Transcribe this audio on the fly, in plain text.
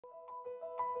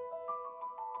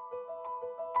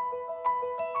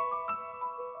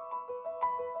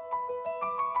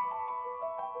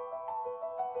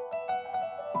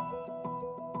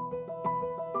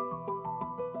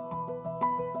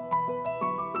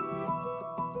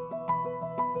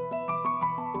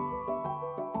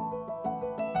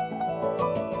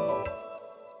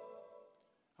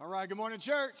Good morning,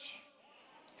 church.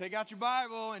 Take out your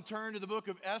Bible and turn to the book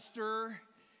of Esther.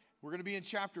 We're going to be in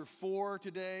chapter 4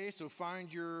 today, so find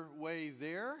your way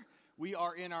there. We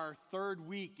are in our third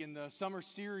week in the summer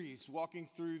series, walking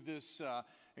through this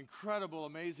incredible,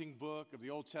 amazing book of the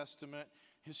Old Testament,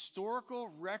 historical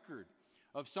record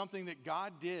of something that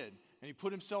God did, and He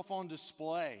put Himself on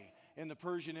display in the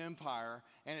Persian Empire,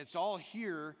 and it's all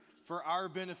here for our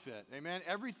benefit. Amen.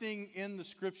 Everything in the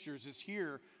scriptures is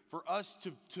here for us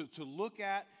to look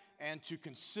at and to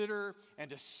consider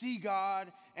and to see God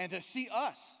and to see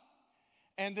us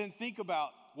and then think about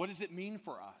what does it mean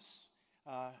for us.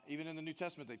 Even in the New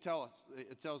Testament, it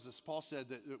tells us, Paul said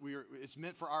that it's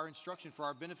meant for our instruction, for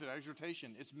our benefit, our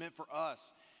exhortation. It's meant for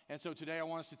us. And so today I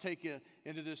want us to take you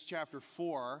into this chapter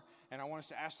 4, and I want us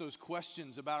to ask those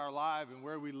questions about our life and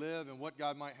where we live and what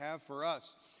God might have for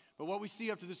us. But what we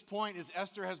see up to this point is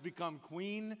Esther has become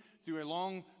queen through a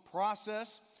long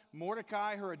process.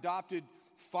 Mordecai, her adopted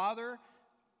father,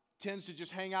 tends to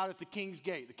just hang out at the King's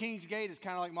Gate. The King's Gate is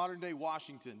kind of like modern-day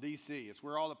Washington, D.C. It's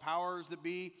where all the powers that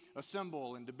be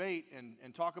assemble and debate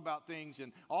and talk about things.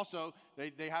 And also,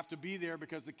 they have to be there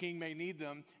because the king may need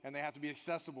them, and they have to be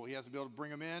accessible. He has to be able to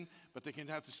bring them in, but they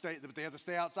have to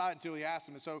stay outside until he asks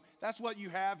them. And so that's what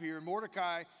you have here. And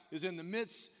Mordecai is in the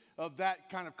midst of that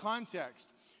kind of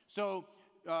context. So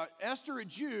Esther, a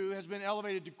Jew, has been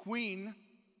elevated to queen,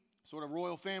 sort of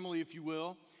royal family, if you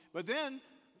will. But then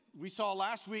we saw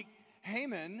last week,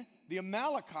 Haman, the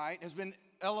Amalekite, has been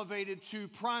elevated to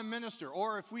prime minister.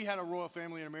 Or if we had a royal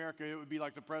family in America, it would be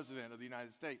like the president of the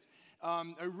United States.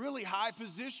 A really high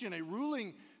position, a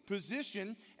ruling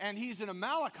position, and he's an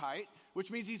Amalekite, which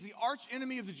means he's the arch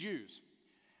enemy of the Jews.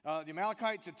 The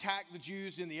Amalekites attacked the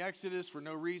Jews in the Exodus for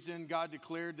no reason. God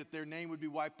declared that their name would be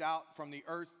wiped out from the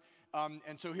earth.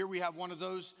 And so here we have one of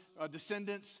those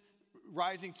descendants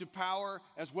rising to power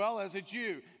as well as a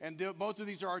Jew. And both of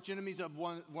these are arch enemies of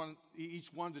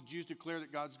each one. The Jews declare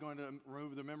that God's going to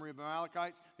remove the memory of the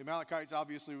Amalekites. The Amalekites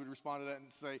obviously would respond to that and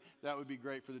say that would be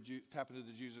great for the Jews, to happen to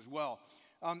the Jews as well.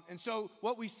 And so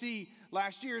what we see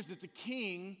last year is that the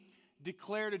king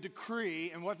declared a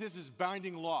decree, and what this is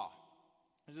binding law.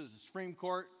 This is a Supreme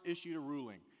Court issued a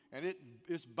ruling, and it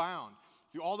is bound.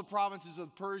 Through all the provinces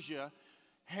of Persia,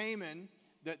 Haman,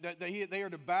 they are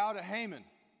to bow to Haman.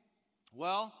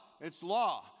 Well, it's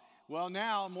law. Well,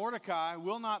 now Mordecai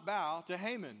will not bow to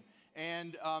Haman.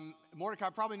 And Mordecai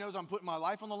probably knows I'm putting my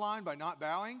life on the line by not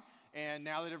bowing. And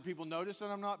now that people notice that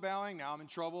I'm not bowing, now I'm in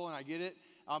trouble and I get it.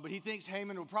 But he thinks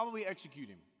Haman will probably execute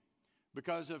him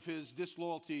because of his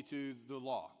disloyalty to the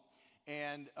law.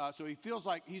 And so he feels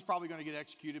like he's probably going to get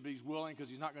executed, but he's willing because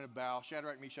he's not going to bow.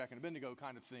 Shadrach, Meshach, and Abednego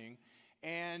kind of thing.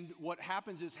 And what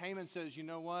happens is Haman says, you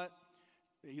know what?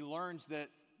 He learns that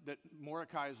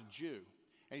Mordecai is a Jew.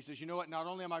 And he says, you know what? Not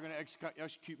only am I going to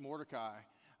execute Mordecai,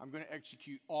 I'm going to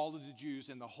execute all of the Jews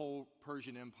in the whole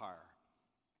Persian Empire.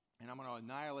 And I'm going to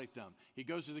annihilate them. He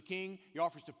goes to the king. He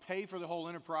offers to pay for the whole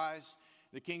enterprise.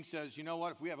 The king says, you know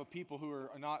what? If we have a people who are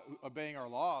not obeying our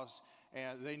laws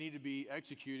and they need to be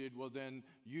executed, well, then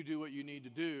you do what you need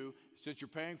to do. Since you're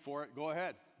paying for it, go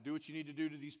ahead. Do what you need to do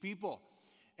to these people.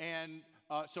 And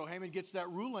so Haman gets that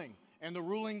ruling. And the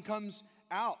ruling comes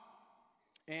out.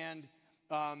 And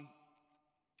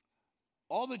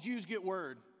all the Jews get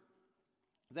word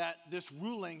that this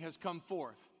ruling has come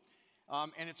forth.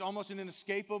 And it's almost an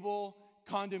inescapable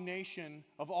condemnation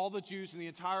of all the Jews in the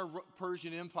entire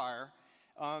Persian Empire.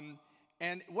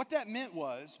 And what that meant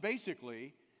was,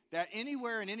 basically, that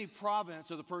anywhere in any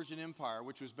province of the Persian Empire,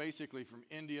 which was basically from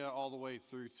India all the way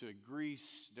through to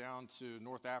Greece down to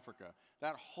North Africa,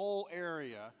 that whole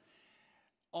area,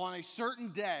 on a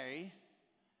certain day,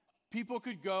 people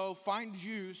could go find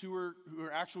Jews who were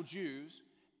actual Jews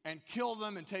and kill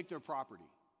them and take their property.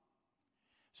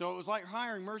 So it was like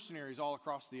hiring mercenaries all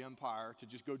across the empire to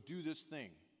just go do this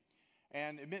thing.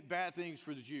 And it meant bad things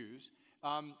for the Jews.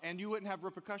 And you wouldn't have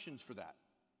repercussions for that.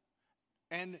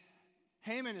 And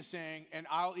Haman is saying, and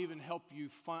I'll even help you,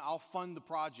 I'll fund the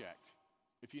project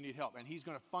if you need help. And he's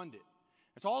going to fund it.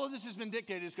 And so all of this has been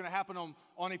dictated. It's going to happen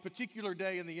on a particular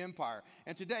day in the empire.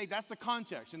 And today, that's the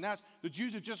context. And that's, the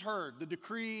Jews have just heard the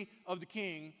decree of the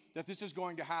king that this is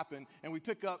going to happen. And we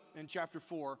pick up in chapter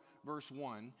 4, verse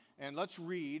 1. And let's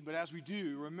read. But as we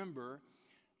do, remember,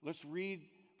 let's read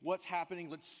what's happening.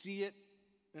 Let's see it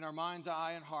in our mind's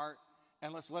eye and heart.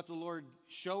 And let's let the Lord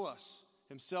show us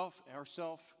himself,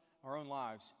 ourselves, our own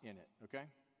lives in it. Okay?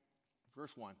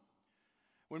 Verse 1.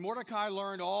 When Mordecai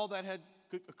learned all that had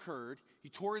occurred, he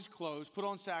tore his clothes, put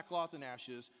on sackcloth and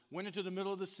ashes, went into the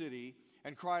middle of the city,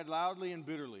 and cried loudly and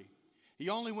bitterly. He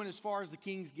only went as far as the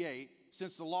king's gate,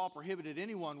 since the law prohibited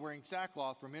anyone wearing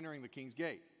sackcloth from entering the king's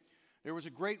gate. There was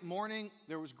great mourning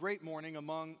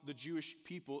among the Jewish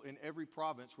people in every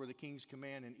province where the king's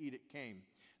command and edict came.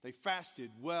 They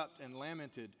fasted, wept, and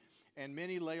lamented, and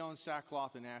many lay on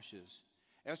sackcloth and ashes.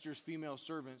 Esther's female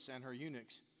servants and her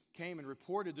eunuchs came and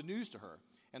reported the news to her,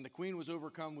 and the queen was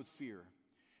overcome with fear.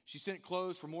 She sent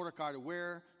clothes for Mordecai to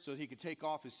wear so that he could take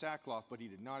off his sackcloth, but he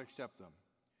did not accept them.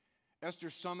 Esther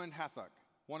summoned Hathach,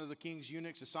 one of the king's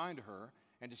eunuchs assigned to her,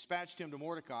 and dispatched him to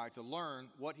Mordecai to learn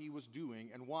what he was doing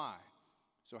and why.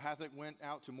 So Hathach went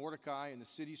out to Mordecai in the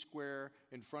city square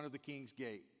in front of the king's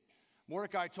gate.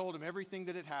 Mordecai told him everything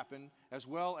that had happened, as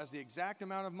well as the exact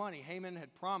amount of money Haman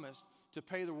had promised to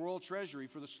pay the royal treasury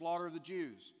for the slaughter of the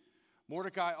Jews.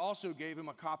 Mordecai also gave him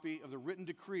a copy of the written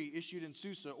decree issued in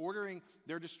Susa ordering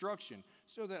their destruction,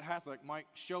 so that Hathach might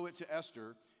show it to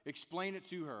Esther, explain it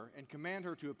to her, and command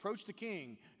her to approach the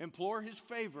king, implore his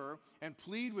favor, and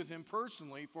plead with him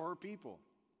personally for her people.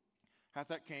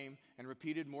 Hathach came and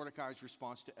repeated Mordecai's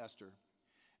response to Esther.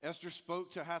 Esther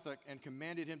spoke to Hathach and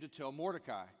commanded him to tell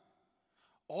Mordecai,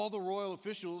 "All the royal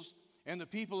officials and the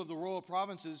people of the royal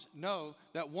provinces know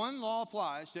that one law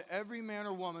applies to every man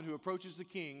or woman who approaches the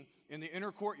king in the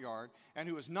inner courtyard and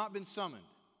who has not been summoned,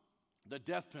 the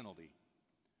death penalty.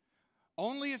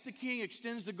 Only if the king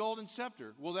extends the golden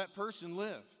scepter will that person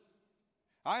live.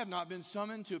 I have not been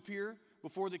summoned to appear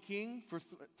before the king for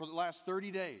the last 30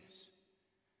 days.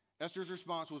 Esther's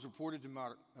response was reported to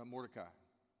Mordecai.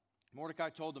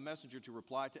 Mordecai told the messenger to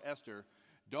reply to Esther,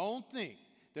 "Don't think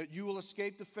that you will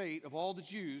escape the fate of all the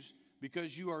Jews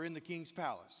because you are in the king's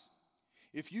palace.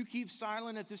 If you keep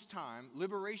silent at this time,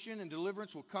 liberation and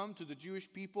deliverance will come to the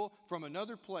Jewish people from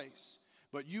another place,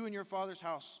 but you and your father's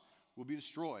house will be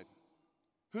destroyed.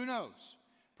 Who knows?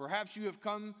 Perhaps you have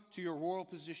come to your royal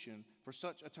position for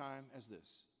such a time as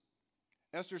this."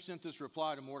 Esther sent this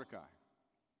reply to Mordecai.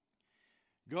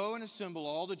 "Go and assemble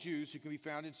all the Jews who can be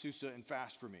found in Susa and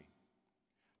fast for me.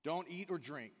 Don't eat or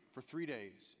drink for 3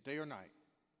 days, day or night.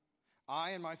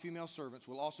 I and my female servants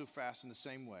will also fast in the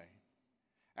same way.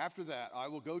 After that, I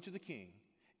will go to the king,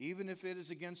 even if it is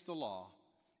against the law.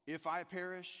 If I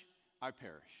perish, I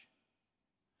perish."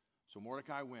 So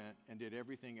Mordecai went and did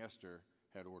everything Esther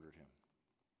had ordered him.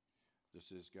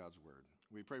 This is God's word.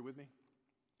 Will you pray with me?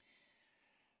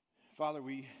 Father,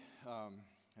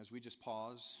 as we just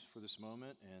pause for this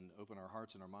moment and open our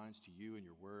hearts and our minds to you and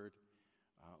your word,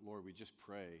 Lord, we just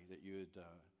pray that you would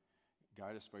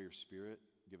guide us by your Spirit,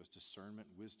 give us discernment,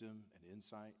 wisdom, and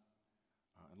insight.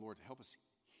 And Lord, help us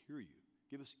hear you.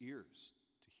 Give us ears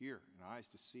to hear and eyes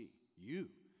to see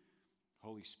you,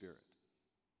 Holy Spirit.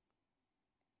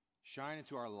 Shine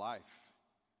into our life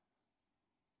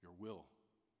your will.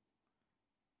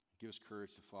 Give us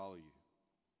courage to follow you.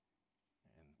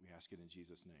 And we ask it in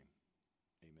Jesus' name.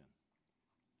 Amen.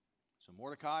 So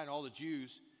Mordecai and all the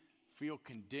Jews feel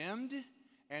condemned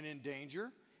and in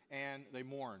danger, and they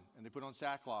mourn, and they put on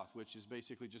sackcloth, which is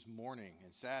basically just mourning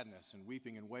and sadness and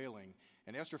weeping and wailing.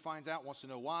 And Esther finds out, wants to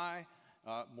know why.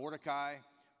 Mordecai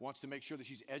wants to make sure that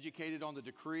she's educated on the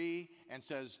decree and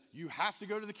says, "You have to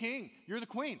go to the king. You're the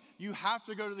queen. You have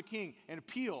to go to the king and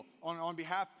appeal on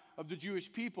behalf of the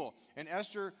Jewish people." And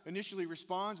Esther initially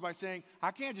responds by saying,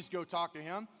 "I can't just go talk to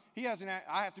him.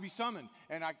 I have to be summoned,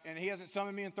 and he hasn't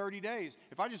summoned me in 30 days.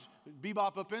 If I just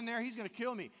bebop up in there, he's going to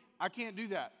kill me. I can't do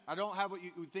that. I don't have what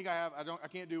you think I have. I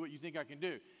can't do what you think I can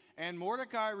do." And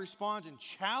Mordecai responds and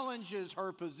challenges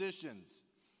her positions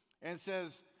and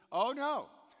says, "Oh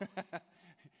no,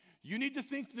 you need to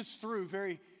think this through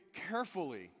very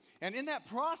carefully." And in that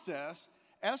process,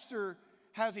 Esther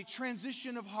has a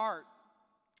transition of heart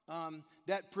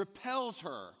that propels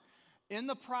her in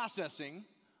the processing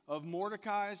of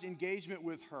Mordecai's engagement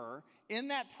with her. In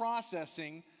that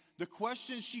processing, the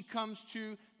questions she comes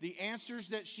to, the answers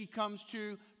that she comes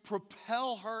to,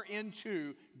 propel her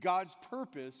into God's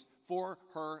purpose for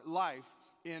her life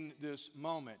in this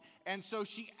moment. And so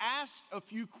she asks a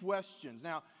few questions.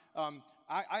 Now,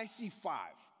 I see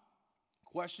 5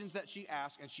 questions that she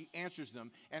asks, and she answers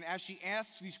them. And as she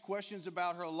asks these questions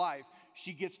about her life,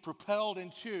 she gets propelled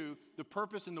into the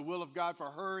purpose and the will of God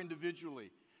for her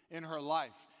individually in her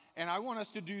life. And I want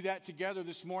us to do that together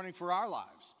this morning for our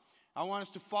lives. I want us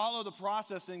to follow the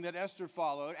processing that Esther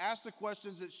followed, ask the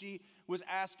questions that she was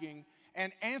asking,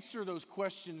 and answer those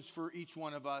questions for each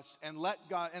one of us, and let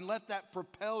that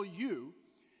propel you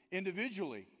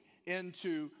individually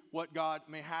into what God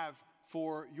may have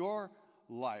for your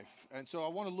life. And so I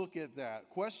want to look at that.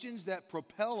 Questions that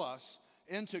propel us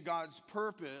into God's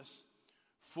purpose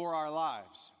for our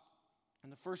lives.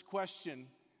 And the first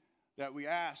question that we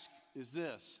ask is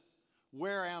this: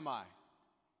 where am I?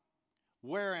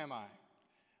 Where am I?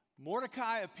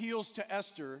 Mordecai appeals to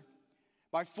Esther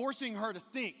by forcing her to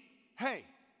think, hey,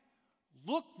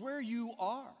 look where you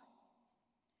are.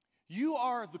 You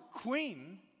are the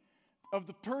queen of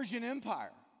the Persian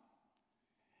Empire.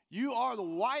 You are the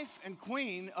wife and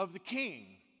queen of the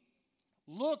king.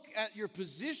 Look at your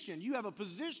position. You have a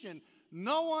position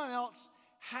no one else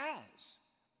has.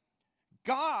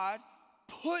 God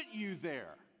put you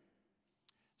there.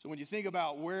 So when you think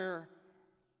about where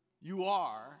you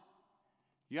are,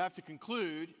 you have to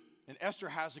conclude, and Esther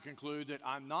has to conclude, that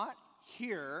I'm not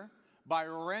here by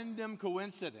random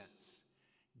coincidence.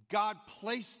 God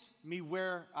placed me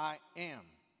where I am.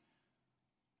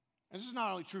 And this is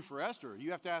not only true for Esther.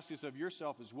 You have to ask this of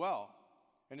yourself as well.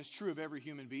 And it's true of every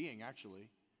human being, actually.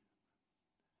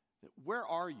 Where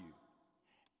are you?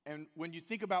 And when you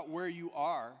think about where you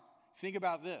are, think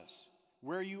about this.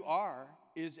 Where you are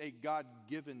is a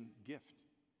God-given gift.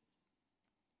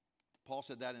 Paul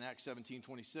said that in Acts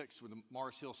 17:26 with the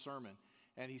Mars Hill sermon.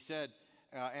 And he said,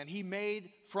 and he made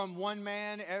from one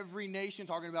man every nation,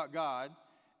 talking about God,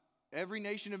 every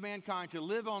nation of mankind to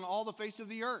live on all the face of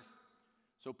the earth.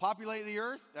 So populate the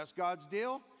earth, that's God's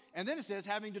deal. And then it says,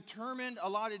 having determined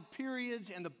allotted periods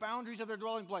and the boundaries of their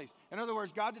dwelling place. In other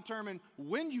words, God determined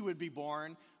when you would be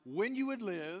born, when you would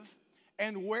live,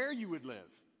 and where you would live.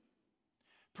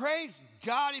 Praise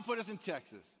God, he put us in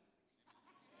Texas.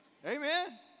 Amen.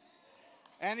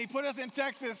 And he put us in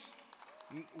Texas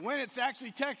when it's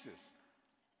actually Texas.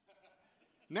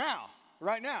 Now,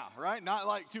 right now, right? Not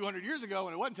like 200 years ago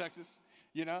when it wasn't Texas,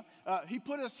 you know. He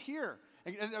put us here.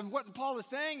 And what Paul is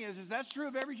saying is that's true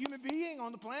of every human being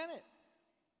on the planet.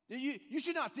 You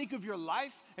should not think of your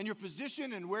life and your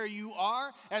position and where you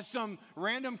are as some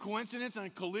random coincidence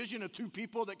and collision of two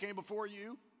people that came before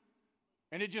you.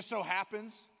 And it just so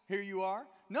happens, here you are.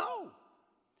 No.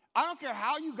 I don't care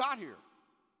how you got here.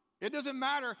 It doesn't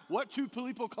matter what two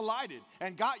people collided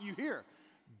and got you here.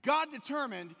 God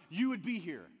determined you would be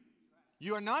here.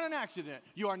 You are not an accident.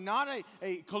 You are not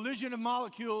a collision of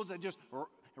molecules that just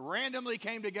randomly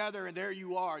came together and there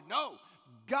you are. No,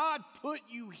 God put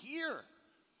you here.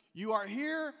 You are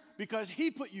here because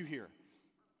he put you here.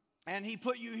 And he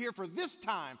put you here for this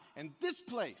time and this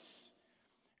place.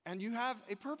 And you have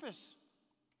a purpose.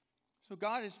 So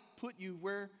God has put you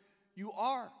where you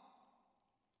are.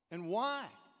 And why?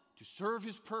 To serve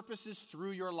his purposes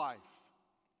through your life.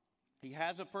 He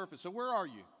has a purpose. So where are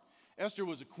you? Esther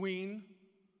was a queen.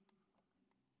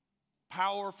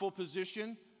 Powerful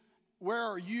position. Where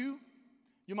are you?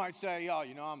 You might say, oh,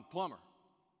 you know, I'm a plumber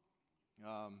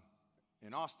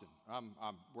in Austin. I'm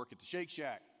work at the Shake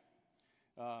Shack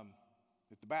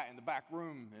in the back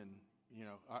room, and you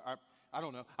know, I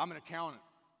don't know. I'm an accountant.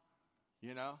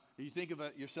 You know, you think of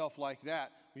yourself like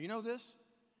that. But you know this,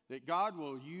 that God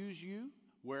will use you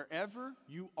wherever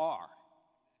you are,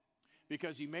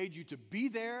 because he made you to be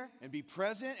there and be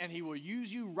present, and he will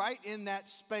use you right in that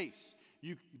space.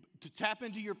 To tap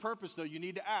into your purpose, though, you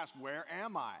need to ask, where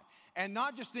am I? And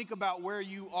not just think about where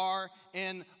you are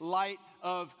in light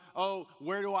of, oh,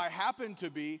 where do I happen to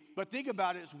be? But think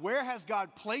about it as, where has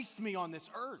God placed me on this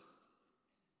earth?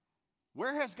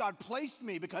 Where has God placed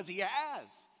me? Because he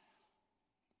has.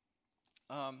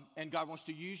 And God wants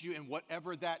to use you in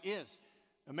whatever that is.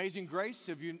 Amazing Grace,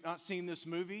 have you not seen this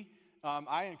movie?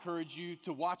 I encourage you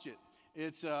to watch it.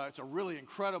 It's a really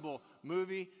incredible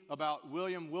movie about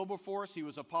William Wilberforce. He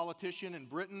was a politician in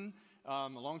Britain a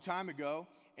long time ago,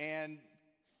 and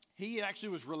he actually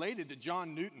was related to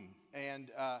John Newton,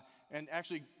 and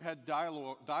actually had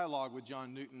dialogue with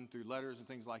John Newton through letters and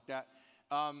things like that.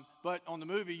 But on the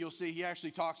movie, you'll see he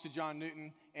actually talks to John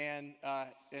Newton, and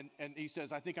he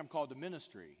says, "I think I'm called to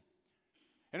ministry."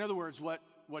 In other words, what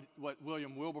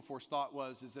William Wilberforce thought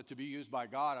is that to be used by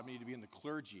God, I need to be in the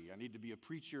clergy. I need to be a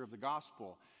preacher of the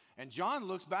gospel. And John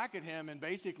looks back at him and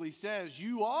basically says,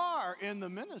 you are in the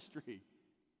ministry.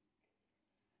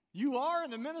 You are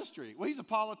in the ministry. Well, he's a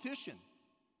politician.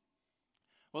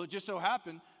 Well, it just so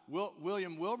happened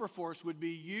William Wilberforce would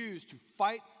be used to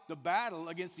fight the battle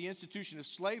against the institution of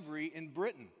slavery in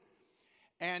Britain.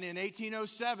 And in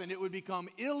 1807, it would become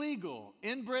illegal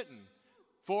in Britain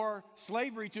for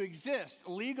slavery to exist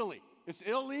legally. It's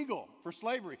illegal for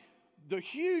slavery. The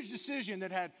huge decision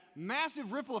that had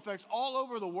massive ripple effects all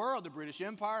over the world, the British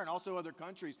Empire and also other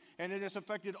countries, and it has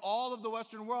affected all of the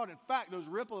Western world. In fact, those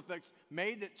ripple effects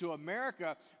made it to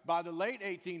America by the late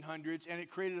 1800s, and it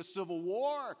created a civil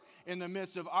war in the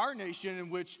midst of our nation in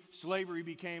which slavery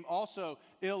became also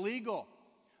illegal.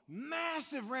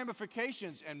 Massive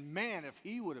ramifications, and man, if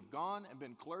he would have gone and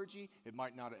been clergy, it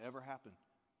might not have ever happened.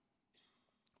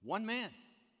 One man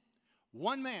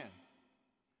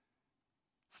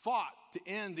fought to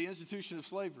end the institution of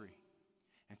slavery.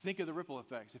 And think of the ripple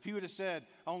effects. If he would have said,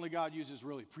 only God uses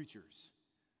really preachers.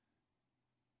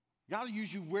 God will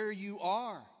use you where you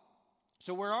are.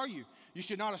 So where are you? You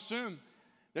should not assume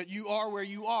that you are where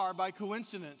you are by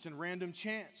coincidence and random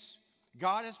chance.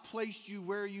 God has placed you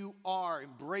where you are.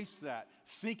 Embrace that.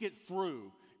 Think it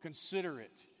through. Consider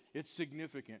it. It's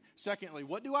significant. Secondly,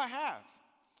 what do I have?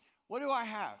 What do I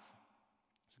have?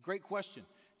 It's a great question.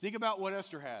 Think about what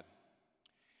Esther had.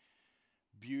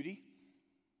 Beauty,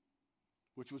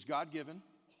 which was God-given.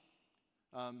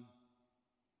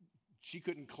 She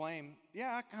couldn't claim,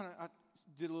 I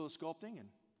did a little sculpting and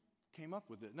came up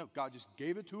with it. No, God just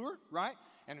gave it to her, right?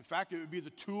 And in fact, it would be the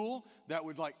tool that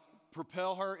would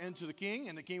propel her into the king,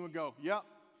 and the king would go, yep,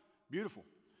 beautiful.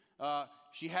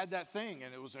 She had that thing,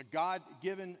 and it was a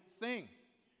God-given thing,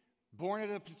 born at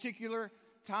a particular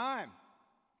time.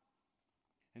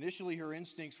 Initially, her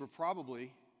instincts were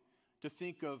probably to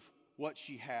think of what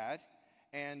she had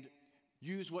and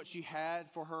use what she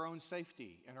had for her own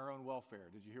safety and her own welfare.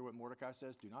 Did you hear what Mordecai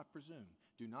says? Do not presume.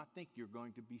 Do not think you're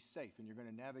going to be safe and you're going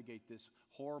to navigate this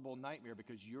horrible nightmare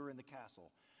because you're in the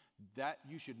castle. That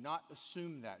you should not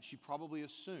assume that. She probably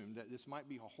assumed that this might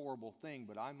be a horrible thing,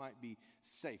 but I might be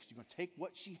safe. She's going to take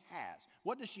what she has.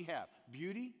 What does she have?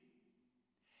 Beauty,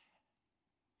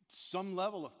 some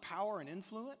level of power and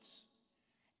influence,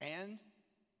 and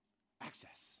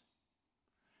access.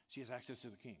 She has access to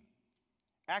the king.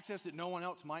 Access that no one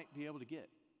else might be able to get.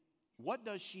 What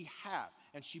does she have?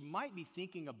 And she might be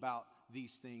thinking about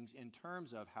these things in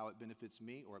terms of how it benefits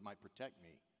me, or it might protect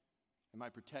me. It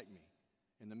might protect me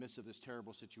in the midst of this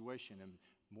terrible situation. And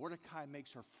Mordecai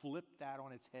makes her flip that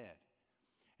on its head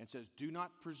and says, do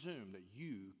not presume that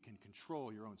you can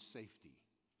control your own safety.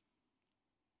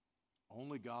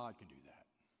 Only God can do that.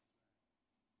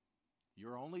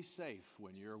 You're only safe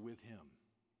when you're with him.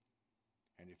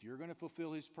 And if you're going to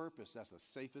fulfill his purpose, that's the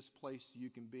safest place you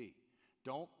can be.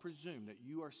 Don't presume that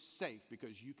you are safe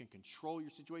because you can control your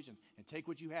situation and take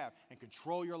what you have and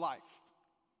control your life.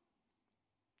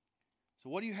 So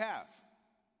what do you have?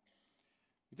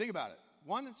 You think about it.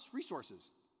 One, it's resources.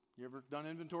 You ever done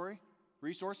inventory?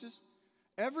 Resources?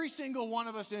 Every single one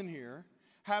of us in here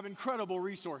have incredible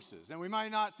resources. And we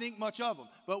might not think much of them,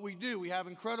 but we do. We have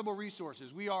incredible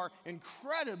resources. We are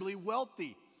incredibly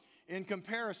wealthy in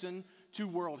comparison to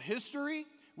world history.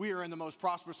 We are in the most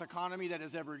prosperous economy that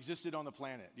has ever existed on the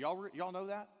planet. Y'all know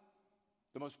that?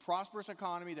 The most prosperous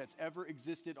economy that's ever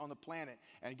existed on the planet.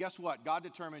 And guess what? God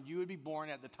determined you would be born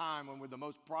at the time when we're the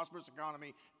most prosperous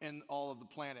economy in all of the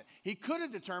planet. He could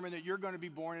have determined that you're going to be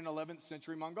born in 11th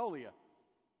century Mongolia.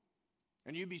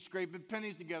 And you'd be scraping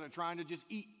pennies together trying to just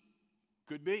eat.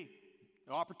 Could be.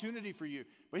 No opportunity for you.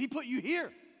 But he put you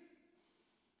here.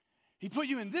 He put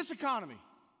you in this economy.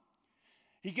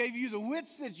 He gave you the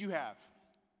wits that you have,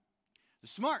 the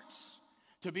smarts,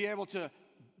 to be able to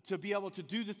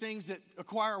do the things that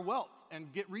acquire wealth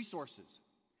and get resources.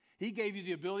 He gave you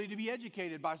the ability to be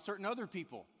educated by certain other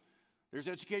people. There's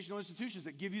educational institutions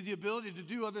that give you the ability to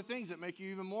do other things that make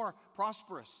you even more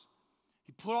prosperous.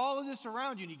 He put all of this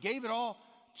around you, and he gave it all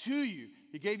to you.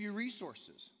 He gave you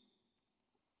resources.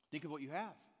 Think of what you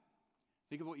have.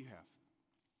 Think of what you have.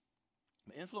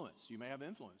 Influence. You may have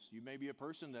influence. You may be a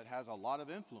person that has a lot of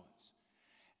influence.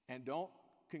 And don't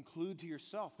conclude to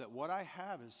yourself that what I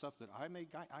have is stuff that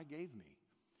I gave me.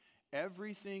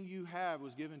 Everything you have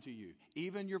was given to you,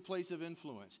 even your place of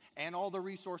influence and all the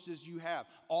resources you have.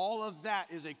 All of that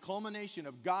is a culmination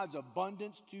of God's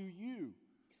abundance to you.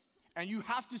 And you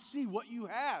have to see what you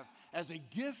have as a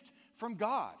gift from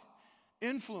God.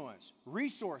 Influence,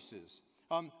 resources.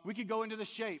 We could go into the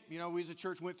shape. We as a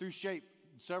church went through shape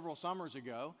several summers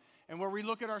ago, and where we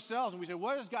look at ourselves and we say,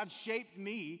 what has God shaped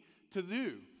me to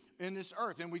do in this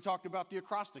earth? And we talked about the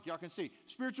acrostic. Y'all can see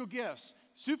spiritual gifts,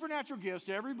 supernatural gifts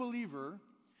to every believer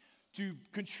to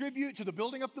contribute to the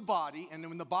building up the body. And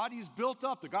then when the body is built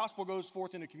up, the gospel goes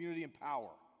forth into community and power.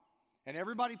 And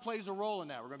everybody plays a role in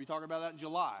that. We're going to be talking about that in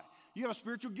July. You have a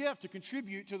spiritual gift to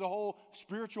contribute to the whole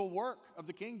spiritual work of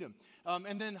the kingdom.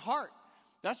 And then heart.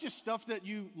 That's just stuff that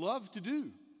you love to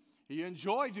do. You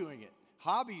enjoy doing it.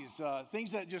 Hobbies,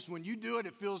 things that just when you do it,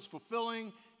 it feels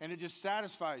fulfilling and it just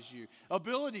satisfies you.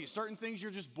 Abilities, certain things you're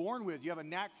just born with. You have a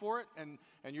knack for it and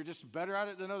you're just better at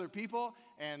it than other people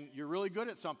and you're really good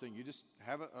at something. You just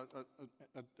have a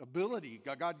ability,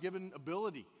 a God-given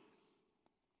ability.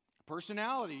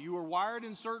 Personality, you were wired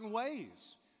in certain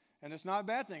ways And it's not a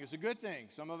bad thing. It's a good thing.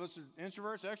 Some of us are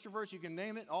introverts, extroverts, you can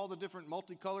name it, all the different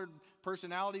multicolored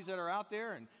personalities that are out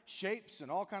there and shapes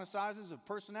and all kind of sizes of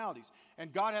personalities.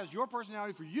 And God has your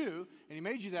personality for you, and He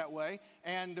made you that way,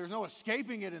 and there's no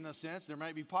escaping it in a sense. There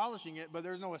might be polishing it, but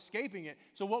there's no escaping it.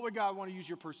 So what would God want to use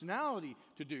your personality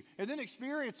to do? And then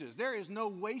experiences. There is no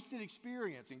wasted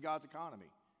experience in God's economy.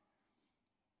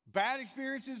 Bad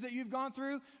experiences that you've gone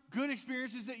through, good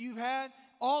experiences that you've had,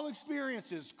 all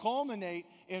experiences culminate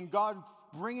in God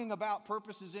bringing about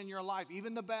purposes in your life.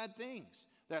 Even the bad things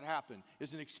that happen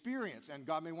is an experience, and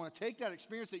God may want to take that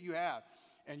experience that you have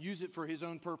and use it for His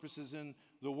own purposes in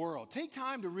the world. Take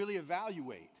time to really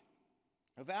evaluate.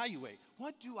 Evaluate.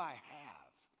 What do I have?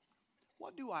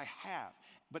 What do I have?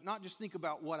 But not just think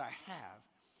about what I have.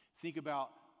 Think about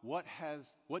what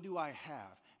do I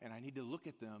have? And I need to look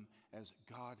at them as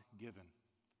God-given.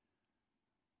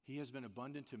 He has been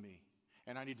abundant to me.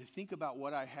 And I need to think about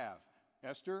what I have.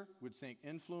 Esther would think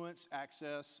influence,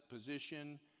 access,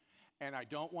 position, and I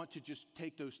don't want to just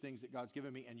take those things that God's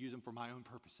given me and use them for my own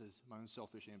purposes, my own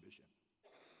selfish ambition,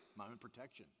 my own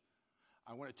protection.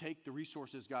 I want to take the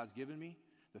resources God's given me,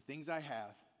 the things I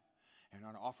have, and I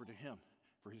want to offer to Him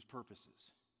for His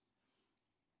purposes.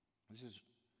 This is,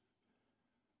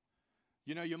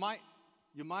 you might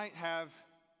have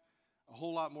a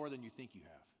whole lot more than you think you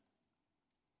have.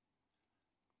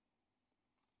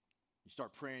 You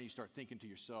start praying, you start thinking to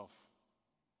yourself,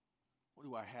 what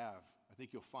do I have? I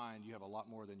think you'll find you have a lot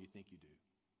more than you think you do.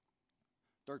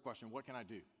 Third question, what can I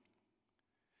do?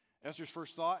 Esther's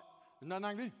first thought, there's nothing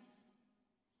I can do.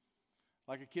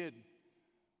 Like a kid,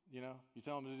 you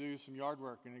tell him to do some yard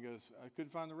work, and he goes, I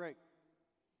couldn't find the rake.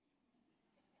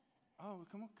 Oh,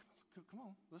 come on,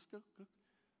 let's go.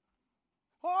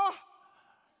 Oh,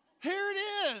 here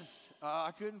it is.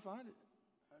 I couldn't find it.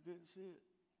 I couldn't see it.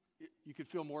 You could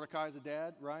feel Mordecai as a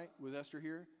dad, right, with Esther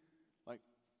here. Like,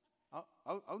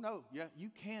 oh no, yeah,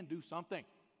 you can do something,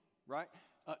 right?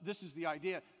 This is the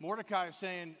idea. Mordecai is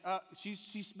saying,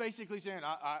 she's basically saying,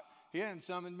 he hadn't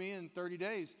summoned me in 30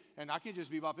 days, and I can't just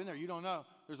be up in there. You don't know.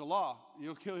 There's a law.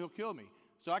 He'll kill me.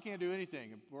 So I can't do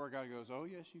anything. And Mordecai goes, oh,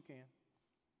 yes, you can.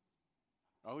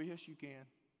 Oh, yes, you can.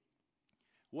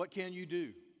 What can you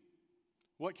do?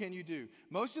 What can you do?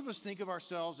 Most of us think of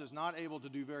ourselves as not able to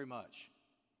do very much.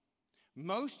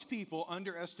 Most people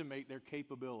underestimate their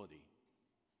capability.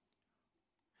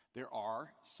 There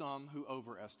are some who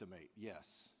overestimate,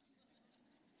 yes.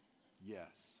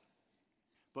 Yes.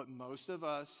 But most of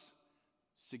us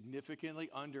significantly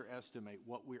underestimate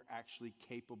what we're actually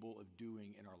capable of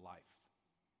doing in our life.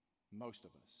 Most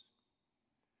of us.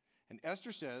 And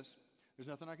Esther says, there's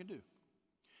nothing I can do.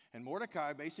 And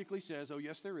Mordecai basically says, oh,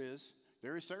 yes, there is.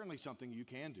 There is certainly something you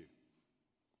can do.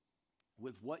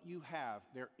 With what you have,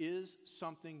 there is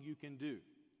something you can do.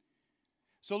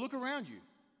 So look around you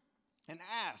and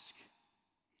ask,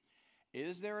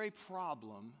 is there a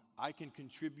problem I can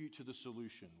contribute to the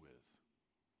solution with?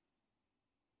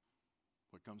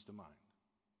 What comes to mind?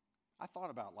 I thought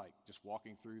about just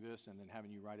walking through this and then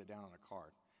having you write it down on a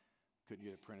card. Couldn't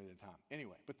get it printed in time.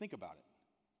 Anyway, but think about it.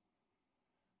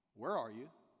 Where are you?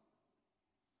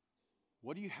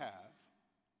 What do you have?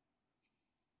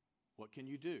 What can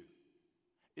you do?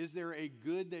 Is there a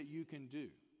good that you can do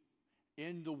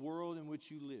in the world in which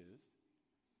you live?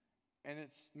 And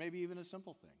it's maybe even a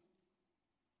simple thing.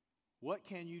 What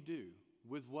can you do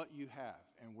with what you have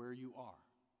and where you are?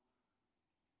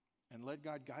 And let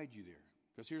God guide you there.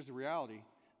 Because here's the reality.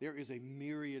 There is a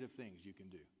myriad of things you can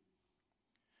do.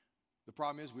 The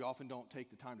problem is we often don't take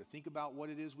the time to think about what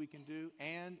it is we can do,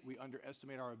 and we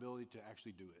underestimate our ability to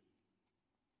actually do it.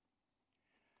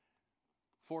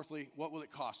 Fourthly, what will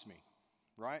it cost me?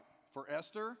 Right? For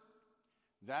Esther,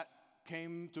 that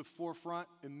came to forefront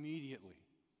immediately.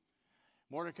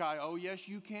 Mordecai, oh, yes,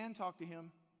 you can talk to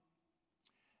him.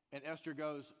 And Esther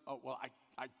goes, oh, well,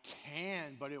 I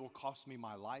can, but it will cost me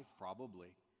my life probably.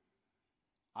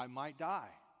 I might die.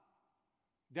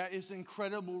 That is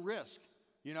incredible risk.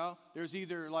 There's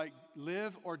either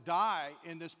live or die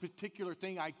in this particular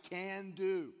thing I can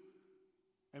do.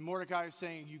 And Mordecai is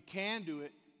saying, you can do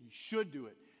it, you should do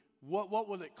it. What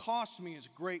will it cost me is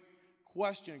a great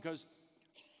question, because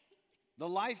the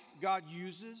life God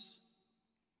uses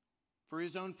for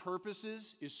His own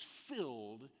purposes is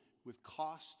filled with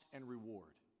cost and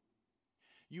reward.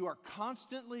 You are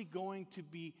constantly going to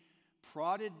be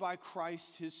prodded by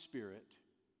Christ, His Spirit,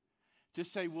 to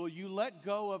say, will you let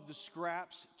go of the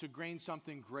scraps to gain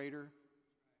something greater?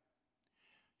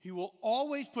 He will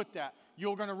always put that.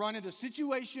 You're going to run into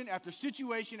situation after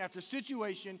situation after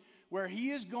situation where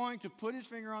He is going to put His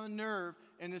finger on the nerve,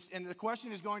 and the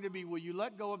question is going to be, will you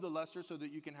let go of the lesser so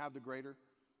that you can have the greater?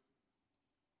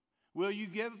 Will you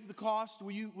give the cost?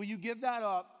 Will you give that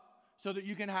up so that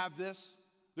you can have this,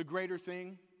 the greater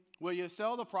thing? Will you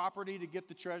sell the property to get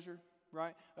the treasure?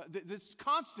 Right? It's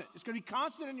constant. It's going to be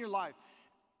constant in your life.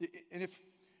 And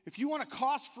if you want a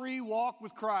cost-free walk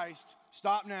with Christ,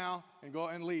 stop now and go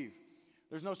and leave.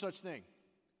 There's no such thing.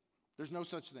 There's no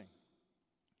such thing.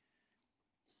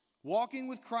 Walking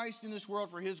with Christ in this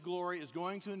world for His glory is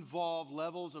going to involve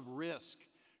levels of risk,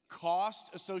 cost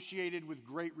associated with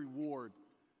great reward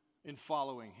in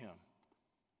following Him.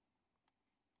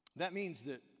 That means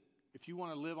that if you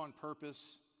want to live on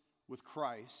purpose with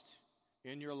Christ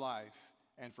in your life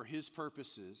and for His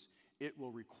purposes, it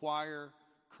will require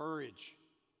courage,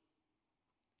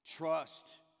 trust.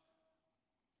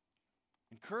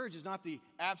 And courage is not the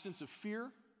absence of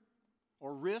fear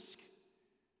or risk.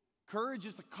 Courage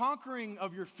is the conquering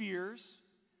of your fears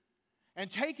and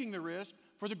taking the risk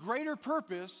for the greater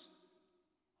purpose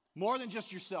more than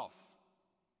just yourself.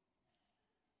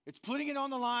 It's putting it on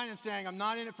the line and saying, I'm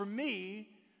not in it for me,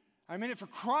 I'm in it for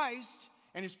Christ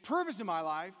and His purpose in my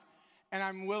life, and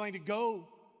I'm willing to go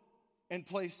and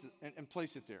place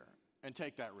it there and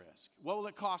take that risk. What will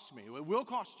it cost me? It will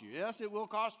cost you. Yes, it will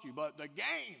cost you, but the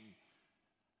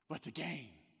game,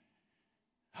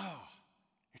 oh,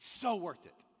 it's so worth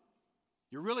it.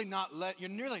 You're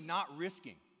nearly not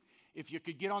risking. If you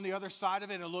could get on the other side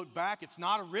of it and look back, it's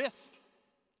not a risk.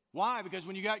 Why? Because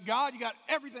when you got God, you got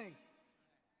everything.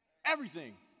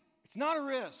 Everything. It's not a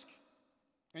risk.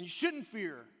 And you shouldn't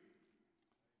fear.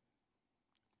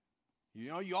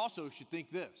 You also should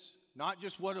think this. Not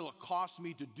just what it'll cost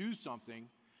me to do something,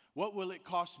 what will it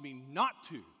cost me not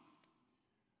to?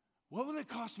 What will it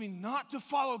cost me not to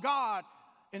follow God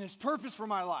and His purpose for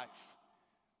my life?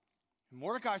 And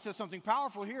Mordecai says something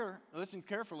powerful here. Listen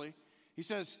carefully. He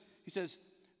says,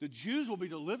 the Jews will be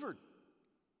delivered.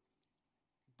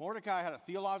 Mordecai had a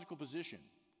theological position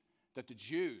that the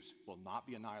Jews will not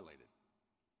be annihilated.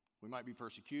 We might be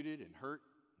persecuted and hurt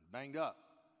and banged up,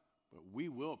 but we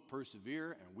will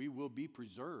persevere and we will be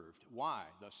preserved. Why?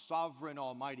 The sovereign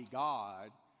Almighty God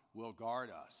will guard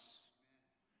us.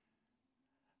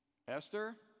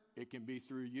 Esther, it can be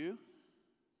through you.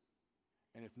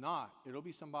 And if not, it'll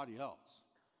be somebody else.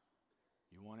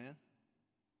 You want in?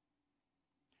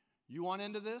 You want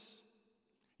into this?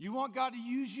 You want God to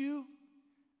use you?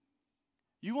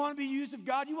 You want to be used of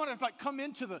God? You want to come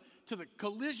into the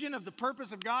collision of the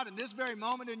purpose of God in this very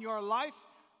moment in your life?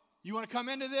 You want to come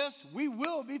into this? We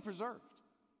will be preserved.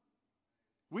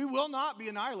 We will not be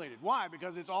annihilated. Why?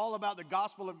 Because it's all about the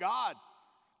gospel of God.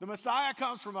 The Messiah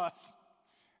comes from us.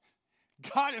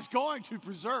 God is going to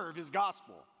preserve His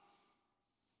gospel.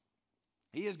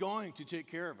 He is going to take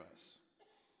care of us.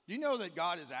 Do you know that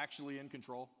God is actually in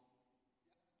control?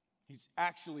 He's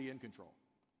actually in control.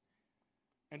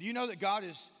 And do you know that God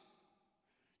is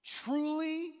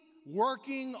truly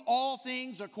working all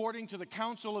things according to the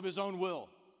counsel of His own will?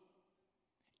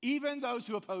 Even those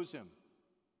who oppose Him.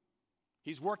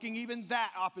 He's working even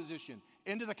that opposition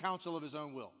into the counsel of His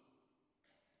own will.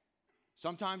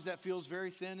 Sometimes that feels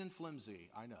very thin and flimsy,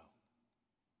 I know.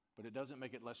 But it doesn't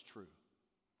make it less true.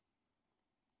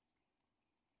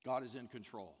 God is in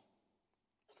control.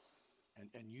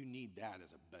 And you need that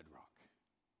as a bedrock.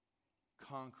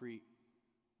 Concrete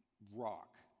rock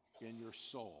in your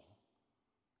soul.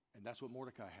 And that's what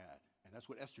Mordecai had. And that's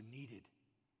what Esther needed.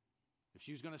 If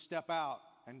she was going to step out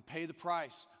and pay the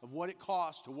price of what it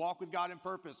costs to walk with God in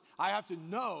purpose, I have to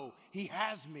know He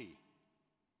has me.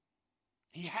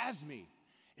 He has me.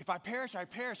 If I perish, I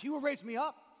perish. He will raise me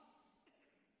up.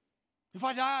 If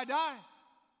I die, I die.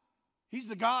 He's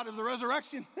the God of the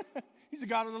resurrection. He's the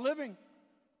God of the living.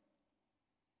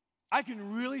 I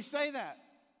can really say that.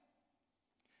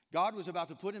 God was about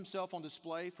to put Himself on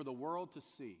display for the world to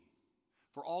see,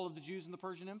 for all of the Jews in the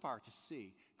Persian Empire to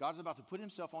see. God is about to put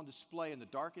Himself on display in the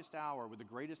darkest hour with the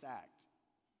greatest act.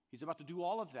 He's about to do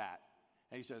all of that.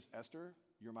 And He says, Esther,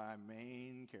 you're my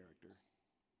main character.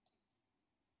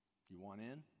 You want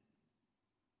in?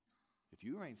 If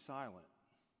you remain silent,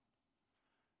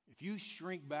 if you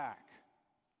shrink back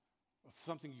of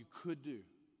something you could do,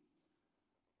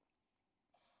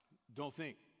 don't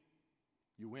think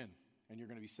you win and you're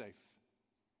going to be safe.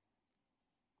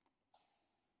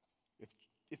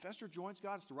 If Esther joins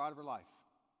God, it's the ride of her life.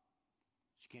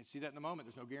 She can't see that in the moment.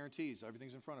 There's no guarantees.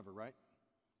 Everything's in front of her, right?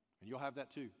 And you'll have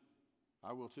that too.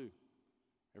 I will too.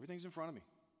 Everything's in front of me.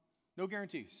 No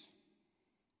guarantees.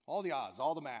 All the odds,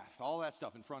 all the math, all that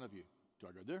stuff in front of you. Do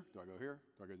I go there? Do I go here?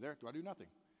 Do I go there? Do I do nothing?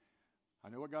 I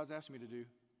know what God's asking me to do.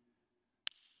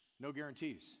 No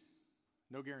guarantees.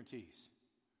 No guarantees.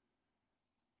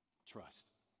 Trust.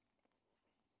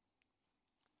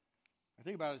 I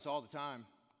think about this all the time.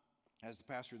 as the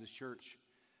pastor of this church,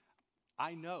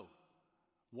 I know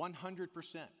 100%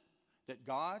 that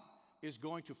God is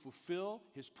going to fulfill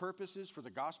his purposes for the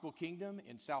gospel kingdom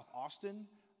in South Austin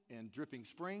and Dripping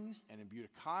Springs and in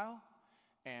Butte-Kyle.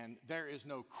 And there is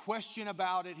no question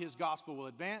about it. His gospel will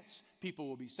advance. People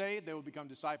will be saved. They will become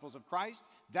disciples of Christ.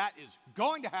 That is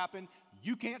going to happen.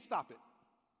 You can't stop it.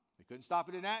 They couldn't stop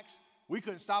it in Acts. We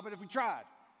couldn't stop it if we tried.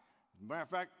 As a matter of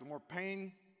fact, the more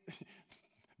pain,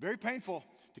 very painful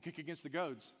to kick against the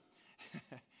goads.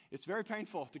 It's very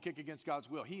painful to kick against God's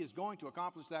will. He is going to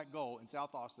accomplish that goal in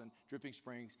South Austin, Dripping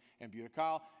Springs, and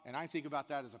Butte-Kyle. And I think about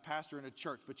that as a pastor in a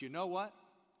church. But you know what?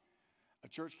 A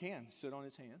church can sit on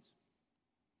its hands,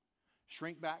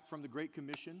 shrink back from the Great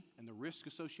Commission and the risk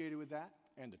associated with that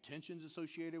and the tensions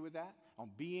associated with that, on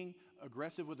being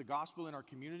aggressive with the gospel in our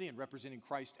community and representing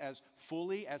Christ as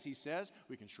fully as he says.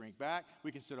 We can shrink back.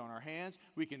 We can sit on our hands.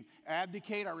 We can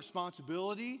abdicate our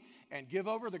responsibility and give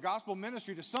over the gospel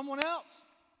ministry to someone else.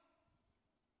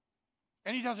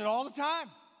 And he does it all the time.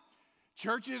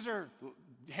 Churches are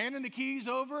handing the keys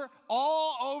over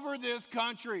all over this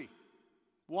country.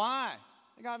 Why?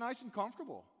 They got nice and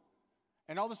comfortable.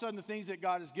 And all of a sudden, the things that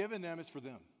God has given them is for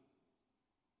them.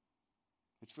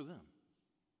 It's for them.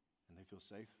 And they feel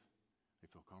safe. They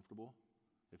feel comfortable.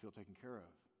 They feel taken care of.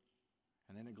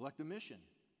 And they neglect the mission.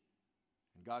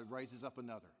 And God raises up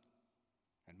another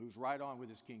and moves right on with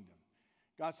his kingdom.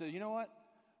 God said, you know what?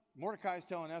 Mordecai is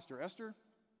telling Esther, Esther,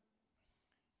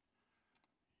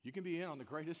 you can be in on the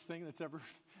greatest thing that's ever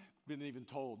been even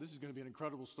told. This is going to be an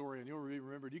incredible story, and you'll be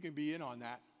remembered. You can be in on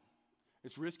that.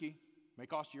 It's risky. May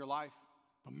cost you your life.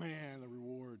 But man, the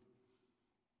reward.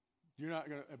 You're not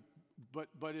going to,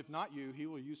 but if not you, he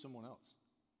will use someone else.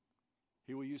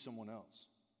 He will use someone else.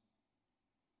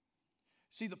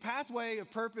 See, the pathway of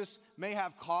purpose may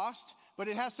have cost, but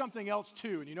it has something else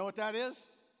too. And you know what that is?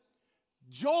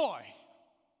 Joy.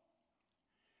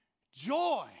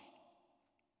 Joy.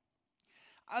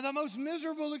 The most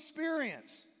miserable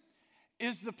experience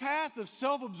is the path of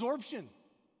self-absorption.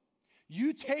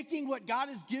 You taking what God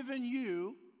has given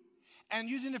you and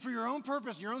using it for your own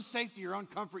purpose, your own safety, your own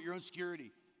comfort, your own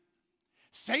security.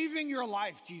 Saving your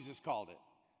life, Jesus called it.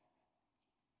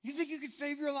 You think you can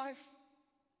save your life?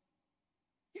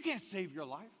 You can't save your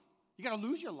life. You got to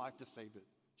lose your life to save it,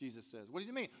 Jesus says. What does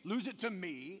he mean? Lose it to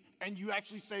me, and you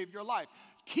actually save your life.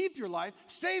 Keep your life,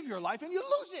 save your life, and you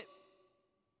lose it.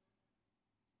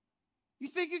 You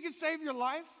think you can save your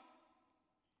life?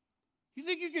 You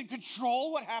think you can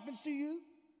control what happens to you?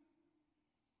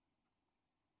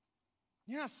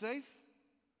 You're not safe.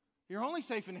 You're only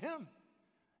safe in him.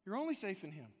 You're only safe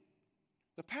in him.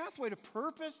 The pathway to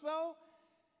purpose, though,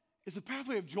 is the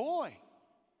pathway of joy.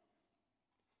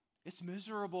 It's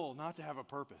miserable not to have a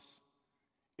purpose.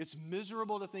 It's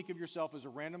miserable to think of yourself as a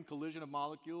random collision of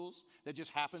molecules that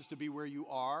just happens to be where you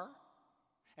are.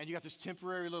 And you got this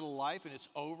temporary little life, and it's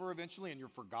over eventually, and you're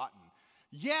forgotten.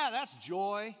 Yeah, that's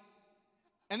joy.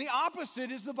 And the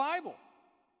opposite is the Bible.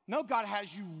 No, God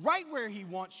has you right where he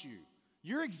wants you.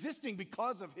 You're existing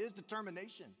because of his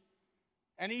determination.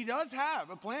 And he does have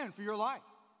a plan for your life.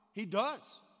 He does.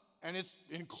 And it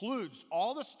includes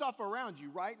all the stuff around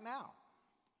you right now.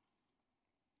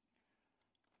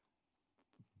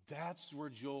 That's where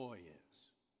joy is.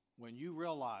 When you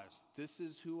realize this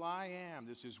is who I am,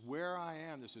 this is where I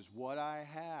am, this is what I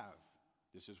have,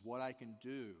 this is what I can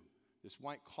do, this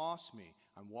might cost me.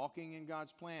 I'm walking in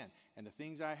God's plan, and the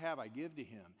things I have I give to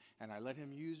him, and I let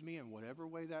him use me in whatever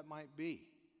way that might be.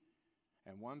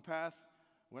 And one path,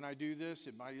 when I do this,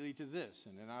 it might lead to this,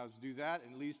 and then I'll do that,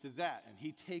 and it leads to that. And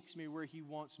he takes me where he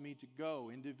wants me to go,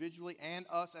 individually and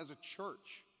us as a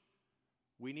church.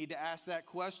 We need to ask that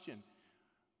question.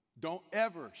 Don't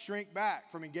ever shrink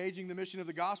back from engaging the mission of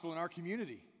the gospel in our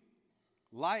community.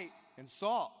 Light and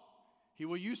salt. He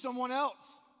will use someone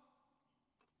else.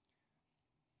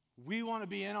 We want to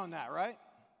be in on that, right?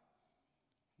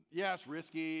 Yeah, it's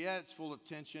risky. Yeah, it's full of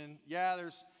tension. Yeah,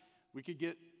 we could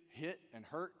get hit and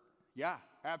hurt. Yeah,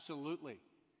 absolutely.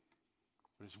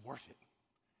 But it's worth it.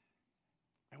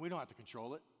 And we don't have to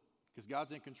control it because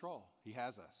God's in control. He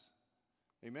has us.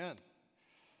 Amen.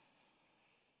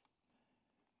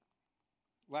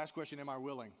 Last question, am I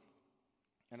willing?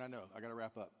 And I know, I got to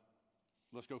wrap up.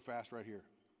 Let's go fast right here.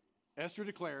 Esther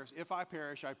declares, if I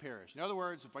perish, I perish. In other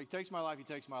words, if he takes my life, he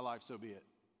takes my life, so be it.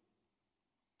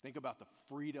 Think about the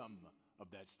freedom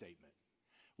of that statement.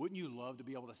 Wouldn't you love to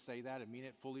be able to say that and mean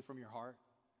it fully from your heart?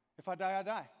 If I die, I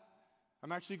die.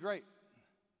 I'm actually great.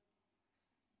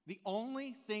 The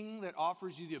only thing that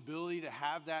offers you the ability to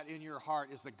have that in your heart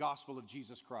is the gospel of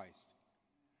Jesus Christ.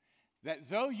 that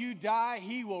though you die,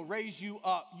 he will raise you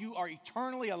up. You are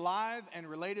eternally alive and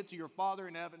related to your Father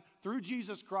in heaven through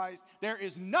Jesus Christ. There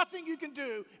is nothing you can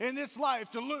do in this life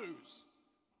to lose.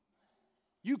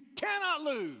 You cannot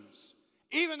lose.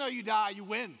 Even though you die, you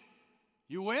win.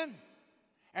 You win.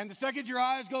 And the second your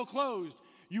eyes go closed,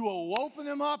 you will open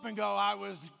them up and go, I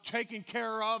was taken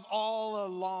care of all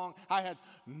along. I had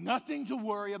nothing to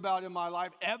worry about in my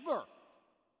life ever.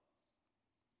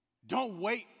 Don't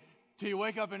wait till you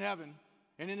wake up in heaven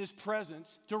and in his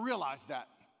presence to realize that.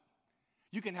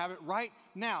 You can have it right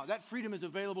now. That freedom is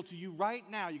available to you right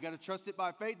now. You got to trust it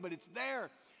by faith, but it's there.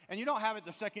 And you don't have it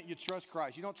the second you trust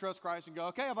Christ. You don't trust Christ and go,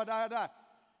 okay, if I die, I die.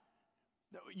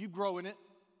 You grow in it.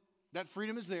 That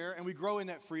freedom is there, and we grow in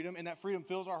that freedom, and that freedom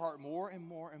fills our heart more and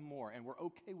more and more, and we're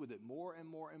okay with it more and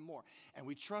more and more. And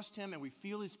we trust him, and we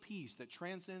feel his peace that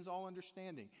transcends all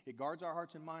understanding. It guards our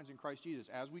hearts and minds in Christ Jesus.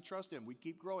 As we trust him, we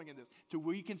keep growing in this till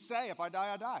we can say, if I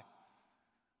die, I die.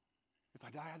 If I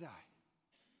die, I die.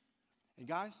 And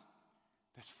guys,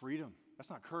 that's freedom. That's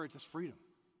not courage, that's freedom.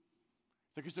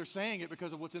 Because they're saying it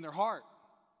because of what's in their heart.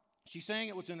 She's saying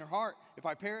it what's in their heart. If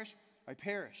I perish, I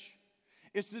perish.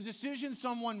 It's the decision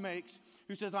someone makes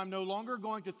who says, I'm no longer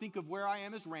going to think of where I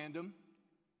am as random.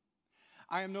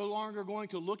 I am no longer going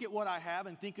to look at what I have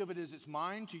and think of it as it's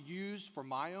mine to use for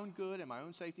my own good and my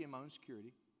own safety and my own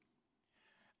security.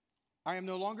 I am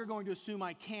no longer going to assume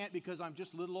I can't because I'm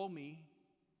just little old me.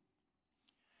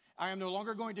 I am no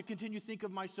longer going to continue to think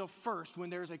of myself first when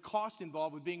there's a cost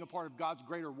involved with being a part of God's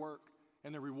greater work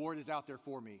and the reward is out there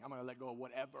for me. I'm going to let go of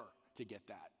whatever to get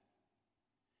that.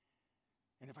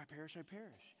 And if I perish, I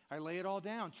perish. I lay it all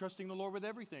down, trusting the Lord with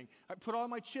everything. I put all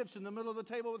my chips in the middle of the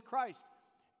table with Christ.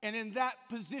 And in that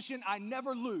position, I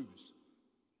never lose.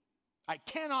 I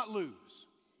cannot lose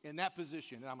in that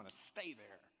position. And I'm going to stay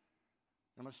there.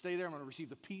 I'm going to stay there. I'm going to receive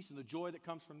the peace and the joy that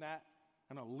comes from that.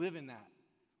 I'm going to live in that.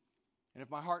 And if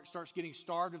my heart starts getting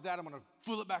starved of that, I'm going to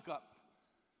fill it back up.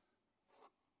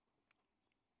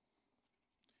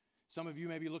 Some of you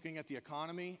may be looking at the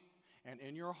economy, and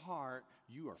in your heart,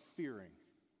 you are fearing.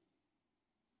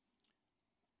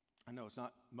 I know it's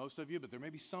not most of you, but there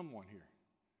may be someone here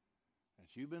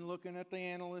that you've been looking at the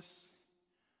analysts,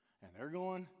 and they're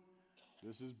going,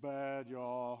 this is bad,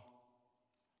 y'all.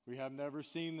 We have never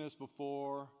seen this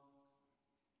before.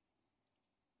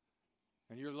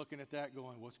 And you're looking at that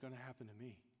going, what's going to happen to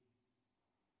me?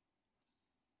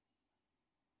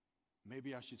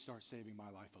 Maybe I should start saving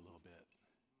my life a little bit.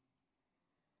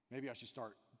 Maybe I should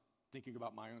start thinking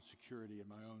about my own security and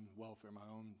my own welfare, my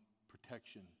own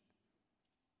protection.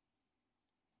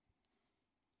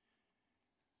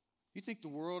 You think the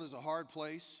world is a hard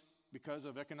place because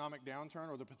of economic downturn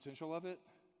or the potential of it?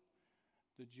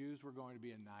 The Jews were going to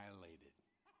be annihilated.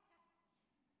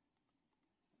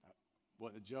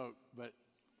 Wasn't a joke, but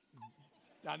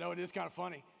I know it is kind of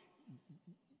funny.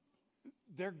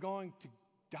 They're going to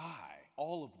die,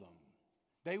 all of them.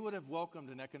 They would have welcomed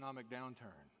an economic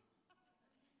downturn.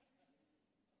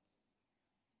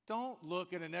 Don't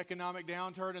look at an economic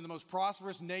downturn in the most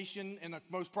prosperous nation, in the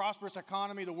most prosperous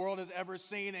economy the world has ever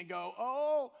seen and go,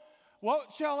 oh,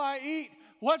 what shall I eat?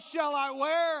 What shall I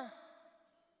wear?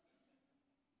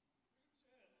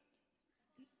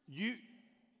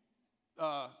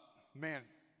 Man,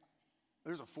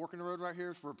 there's a fork in the road right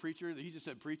here for a preacher that he just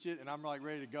said preach it, and I'm like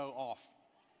ready to go off.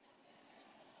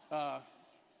 I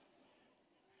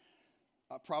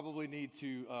probably need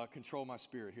to control my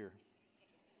spirit here.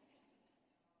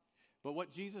 But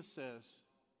what Jesus says,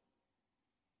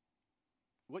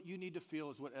 what you need to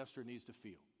feel is what Esther needs to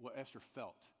feel, what Esther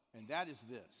felt. And that is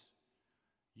this.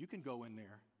 You can go in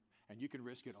there and you can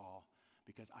risk it all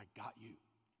because I got you.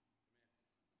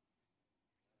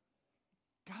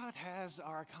 God has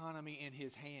our economy in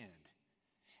his hand,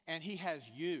 and he has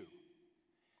you.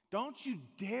 Don't you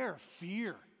dare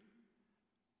fear.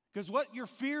 Because what you're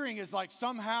fearing is like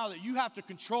somehow that you have to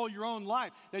control your own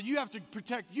life, that you have to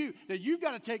protect you, that you've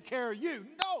got to take care of you.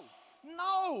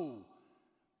 No.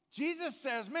 Jesus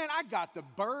says, man, I got the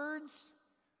birds.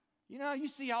 You know, you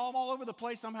see all over the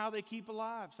place, somehow they keep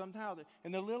alive. Somehow,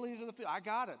 and the lilies of the field, I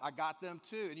got it. I got them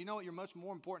too. And you know what? You're much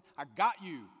more important. I got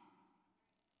you.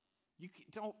 You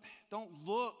don't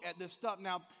look at this stuff.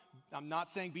 Now, I'm not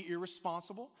saying be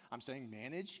irresponsible. I'm saying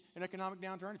manage an economic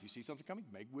downturn. If you see something coming,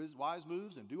 make wise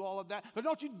moves and do all of that. But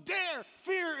don't you dare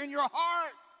fear in your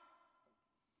heart.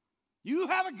 You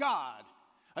have a God,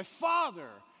 a Father,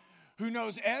 who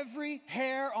knows every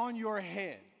hair on your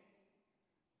head.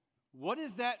 What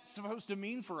is that supposed to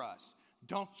mean for us?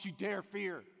 Don't you dare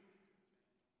fear.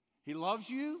 He loves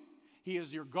you. He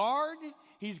is your guard.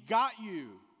 He's got you.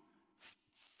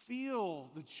 feel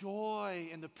the joy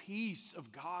and the peace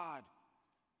of God.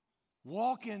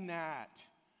 Walk in that.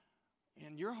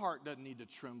 And your heart doesn't need to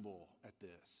tremble at this.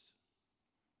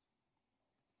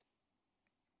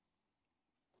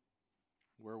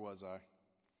 Where was I?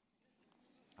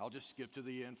 I'll just skip to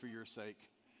the end for your sake.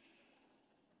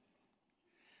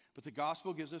 But the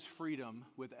gospel gives us freedom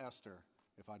with Esther.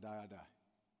 If I die, I die.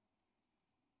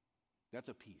 That's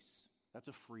a peace. That's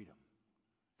a freedom.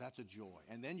 That's a joy.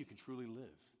 And then you can truly live.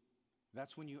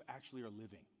 That's when you actually are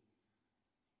living.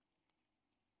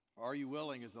 Are you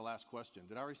willing is the last question.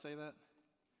 Did I already say that?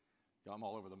 Yeah, I'm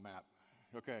all over the map.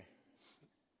 Okay.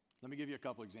 Let me give you a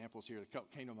couple examples here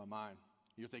that came to my mind.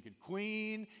 You're thinking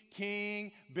queen,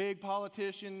 king, big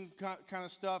politician kind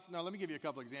of stuff. Now, let me give you a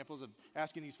couple examples of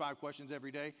asking these 5 questions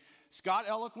every day. Scott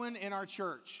Eloquin in our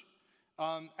church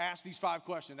asked these 5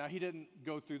 questions. Now, he didn't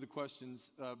go through the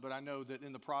questions, but I know that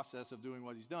in the process of doing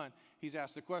what he's done, he's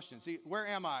asked the question. See, where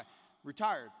am I?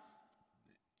 Retired.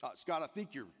 Scott, I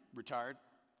think you're retired.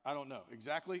 I don't know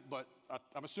exactly, but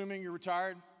I'm assuming you're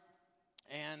retired.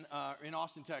 And in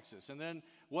Austin, Texas. And then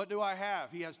what do I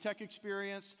have? He has tech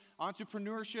experience,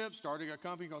 entrepreneurship, starting a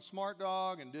company called Smart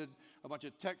Dog and did a bunch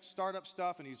of tech startup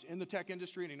stuff. And he's in the tech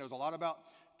industry and he knows a lot about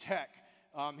tech.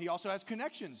 He also has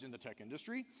connections in the tech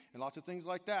industry and lots of things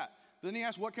like that. Then he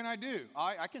asked, what can I do?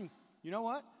 I can, you know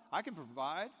what? I can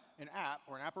provide an app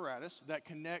or an apparatus that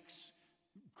connects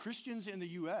Christians in the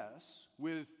U.S.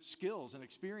 with skills and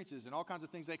experiences and all kinds of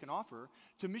things they can offer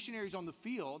to missionaries on the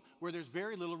field where there's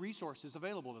very little resources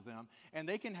available to them. And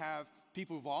they can have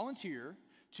people volunteer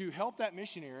to help that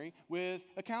missionary with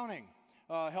accounting,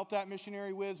 help that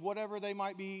missionary with whatever they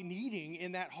might be needing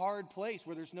in that hard place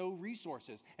where there's no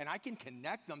resources. And I can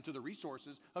connect them to the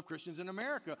resources of Christians in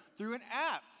America through an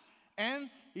app. And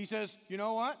he says, you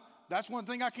know what? That's one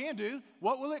thing I can do.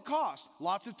 What will it cost?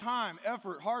 Lots of time,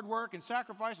 effort, hard work, and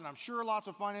sacrifice, and I'm sure lots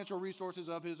of financial resources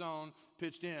of his own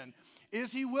pitched in.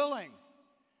 Is he willing?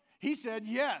 He said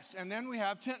yes, and then we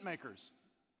have tent makers.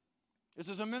 This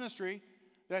is a ministry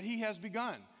that he has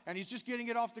begun, and he's just getting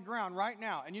it off the ground right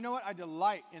now. And you know what? I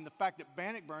delight in the fact that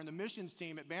Bannockburn, the missions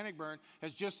team at Bannockburn,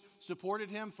 has just supported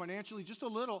him financially just a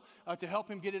little to help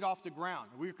him get it off the ground.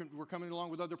 We're coming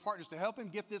along with other partners to help him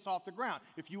get this off the ground.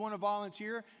 If you want to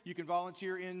volunteer, you can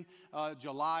volunteer in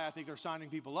July. I think they're signing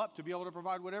people up to be able to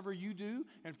provide whatever you do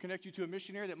and connect you to a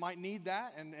missionary that might need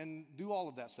that and do all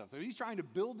of that stuff. So he's trying to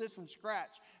build this from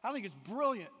scratch. I think it's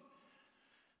brilliant.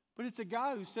 But it's a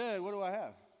guy who said, what do I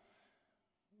have?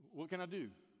 What can I do?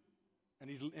 And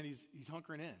he's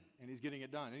hunkering in, and he's getting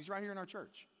it done. And he's right here in our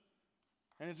church.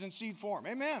 And it's in seed form.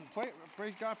 Amen.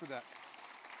 Praise God for that.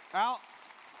 Al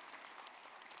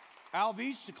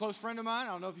Veach, a close friend of mine,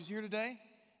 I don't know if he's here today,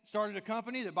 started a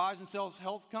company that buys and sells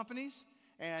health companies.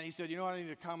 And he said, you know what, I need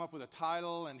to come up with a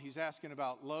title. And he's asking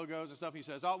about logos and stuff. And he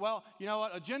says, oh, well, you know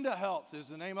what, Agenda Health is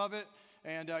the name of it.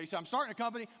 And he said, I'm starting a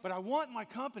company, but I want my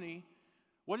company,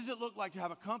 what does it look like to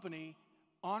have a company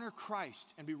honor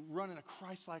Christ and be run in a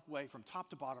Christ-like way from top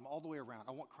to bottom all the way around?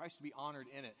 I want Christ to be honored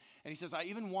in it. And he says, I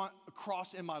even want a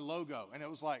cross in my logo. And it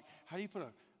was like, how do you put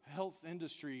a health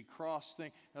industry cross thing?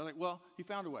 And I was like, well, he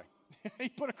found a way. He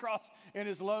put a cross in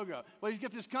his logo. Well, he's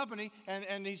got this company,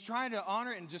 and he's trying to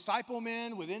honor and disciple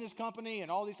men within his company and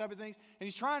all these type of things. And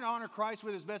he's trying to honor Christ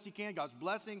with as best he can. God's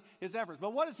blessing his efforts.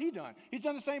 But what has he done? He's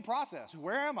done the same process.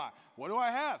 Where am I? What do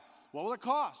I have? What will it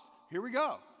cost? Here we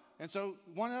go. And so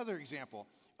one other example,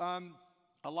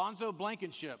 Alonzo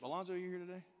Blankenship. Alonzo, are you here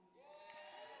today?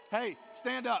 Hey,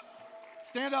 stand up.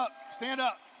 Stand up. Stand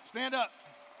up. Stand up.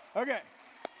 Okay.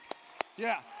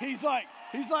 Yeah, he's like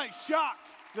shocked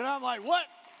that I'm like, what?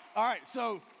 All right,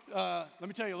 so let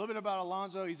me tell you a little bit about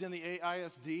Alonzo. He's in the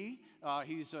AISD.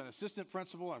 He's an assistant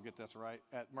principal, I'll get this right,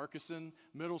 at Murkison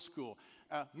Middle School.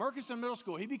 Murkison Middle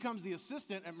School, he becomes the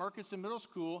assistant at Murkison Middle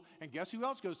School, and guess who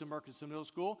else goes to Murkison Middle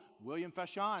School? William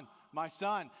Fashan, my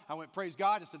son. I went, praise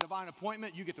God, it's a divine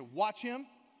appointment. You get to watch him.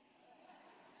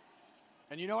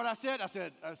 And you know what I said? I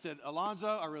said, Alonzo,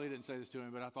 I really didn't say this to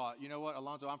him, but I thought, you know what,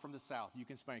 Alonzo, I'm from the South. You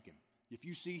can spank him. If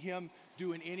you see him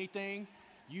doing anything,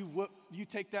 you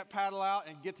take that paddle out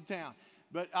and get to town.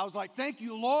 But I was like, thank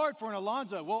you, Lord, for an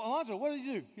Alonzo. Well, Alonzo, what did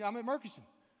you do? Yeah, I'm at Murkison.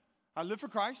 I live for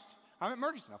Christ. I'm at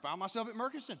Murkison. I found myself at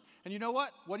Murkison. And you know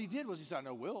what? What he did was he said, I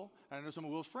know Will, and I know some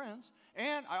of Will's friends.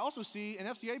 And I also see an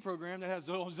FCA program that has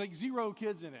like 0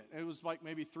 kids in it. It was like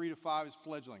maybe 3 to 5 is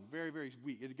fledgling. Very, very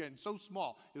weak. Again, so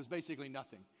small, it was basically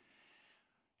nothing.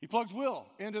 He plugs Will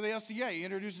into the FCA. He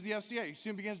introduces the FCA. He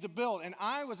soon begins to build. And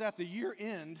I was at the year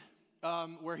end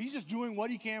where he's just doing what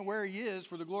he can where he is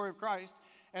for the glory of Christ.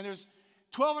 And there's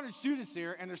 1,200 students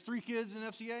there, and there's 3 kids in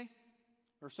FCA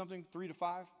or something, 3 to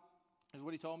 5 is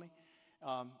what he told me.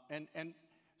 And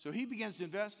so he begins to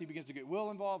invest. He begins to get Will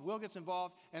involved. Will gets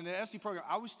involved. And the FC program,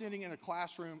 I was standing in a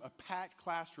classroom, a packed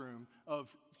classroom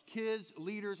of kids,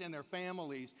 leaders, and their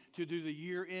families to do the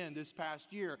year end this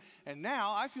past year. And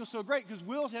now I feel so great because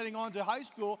Will's heading on to high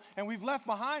school, and we've left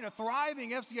behind a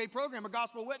thriving FCA program, a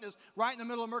gospel witness, right in the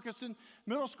middle of Murchison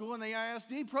Middle School in the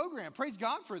ISD program. Praise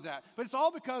God for that. But it's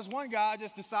all because one guy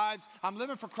just decides, I'm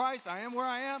living for Christ, I am where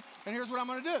I am, and here's what I'm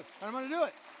going to do. And I'm going to do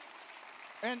it.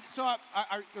 And so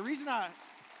the reason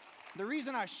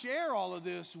I share all of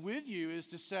this with you is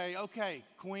to say, okay,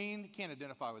 Queen, can't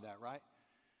identify with that, right?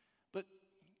 But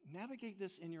navigate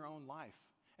this in your own life.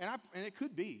 And it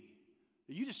could be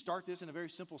that you just start this in a very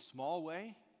simple, small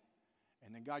way,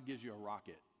 and then God gives you a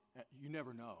rocket. You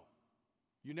never know.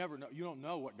 You never know. You don't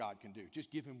know what God can do.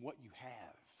 Just give him what you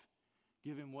have.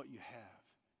 Give him what you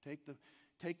have.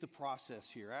 Take the process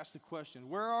here. Ask the question,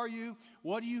 where are you?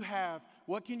 What do you have?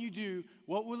 What can you do?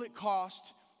 What will it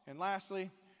cost? And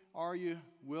lastly, are you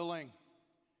willing?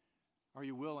 Are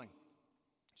you willing?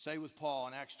 Say with Paul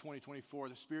in Acts 20:24,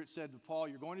 the Spirit said to Paul,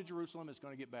 you're going to Jerusalem, it's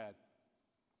going to get bad.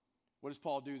 What does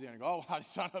Paul do then? He goes, I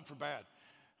signed up for bad.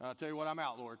 I'll tell you what, I'm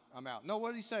out, Lord. I'm out. No, what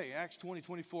did he say? Acts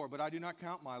 20:24, but I do not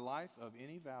count my life of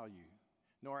any value,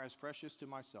 nor as precious to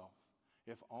myself,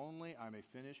 if only I may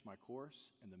finish my course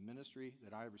in the ministry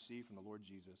that I have received from the Lord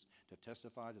Jesus to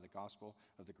testify to the gospel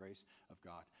of the grace of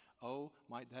God. Oh,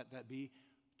 might that be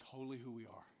totally who we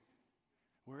are.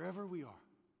 Wherever we are,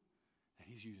 that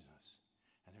he's using us.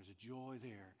 And there's a joy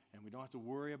there, and we don't have to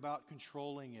worry about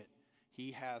controlling it.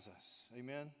 He has us.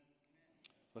 Amen?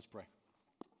 Let's pray.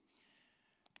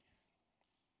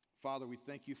 Father, we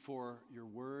thank you for your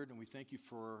word, and we thank you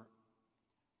for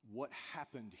what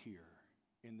happened here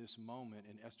in this moment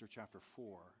in Esther chapter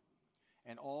 4,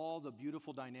 and all the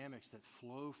beautiful dynamics that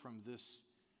flow from this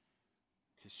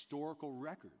historical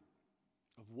record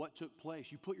of what took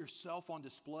place. You put yourself on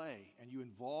display, and you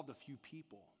involved a few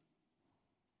people.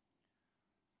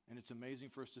 And it's amazing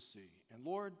for us to see. And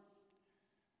Lord,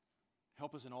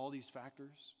 help us in all these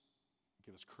factors.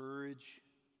 Give us courage.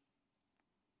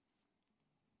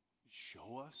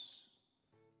 Show us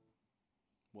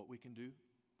what we can do,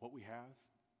 what we have,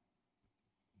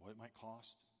 what it might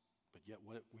cost, but yet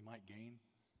what we might gain.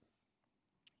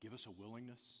 Give us a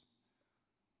willingness.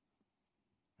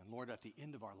 And Lord, at the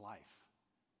end of our life,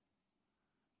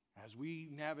 as we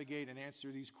navigate and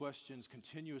answer these questions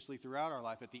continuously throughout our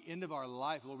life, at the end of our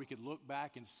life, Lord, we could look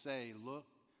back and say, look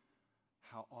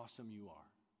how awesome you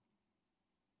are.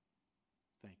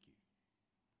 Thank you.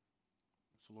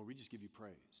 So, Lord, we just give you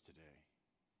praise today.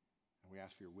 And we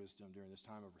ask for your wisdom during this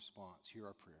time of response. Hear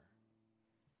our prayer.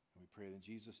 And we pray it in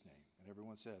Jesus' name. And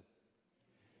everyone said,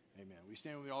 amen. We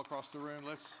stand with me all across the room.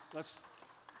 Let's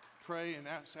pray and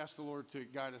ask the Lord to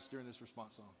guide us during this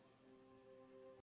response song.